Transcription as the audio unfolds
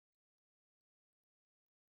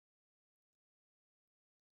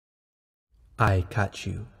I catch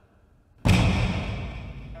you.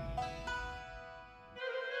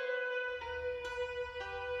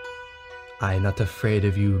 I not afraid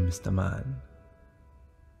of you, Mr. Man.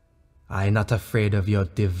 I not afraid of your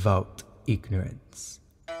devout ignorance.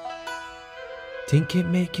 Think it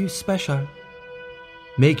make you special?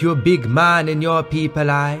 Make you a big man in your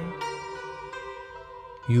people eye?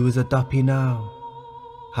 You was a duppy now,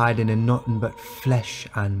 hiding in nothing but flesh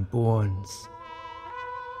and bones.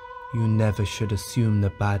 You never should assume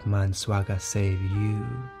the bad man swagger save you.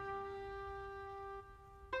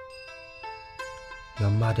 Your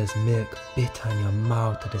mother's milk bit on your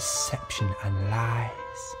mouth of deception and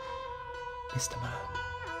lies. Mr. Man,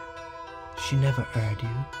 she never heard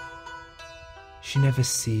you. She never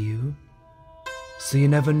see you. So you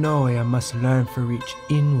never know where you must learn to reach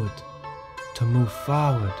inward, to move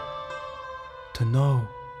forward, to know,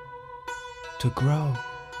 to grow.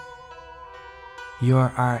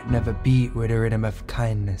 Your art never beat with a rhythm of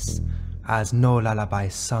kindness, as no lullaby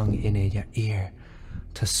sung in your ear,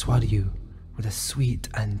 to swallow you with a sweet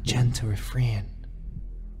and gentle refrain.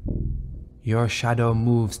 Your shadow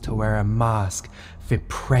moves to wear a mask, fi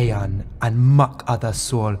prey on and mock other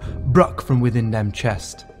soul, broke from within them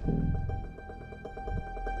chest.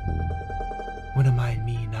 What am I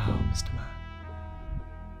me now, Mr.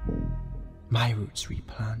 Man? My roots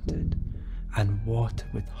replanted and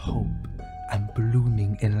watered with hope and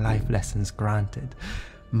blooming in life lessons granted.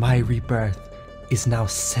 My rebirth is now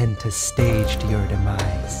center stage to your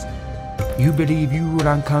demise. You believe you rule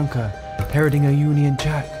and conquer, heralding a Union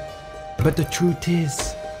Jack. But the truth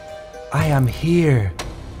is, I am here.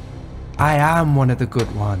 I am one of the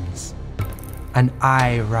good ones. And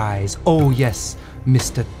I rise. Oh yes,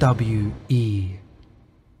 Mr. W.E.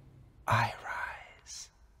 I rise.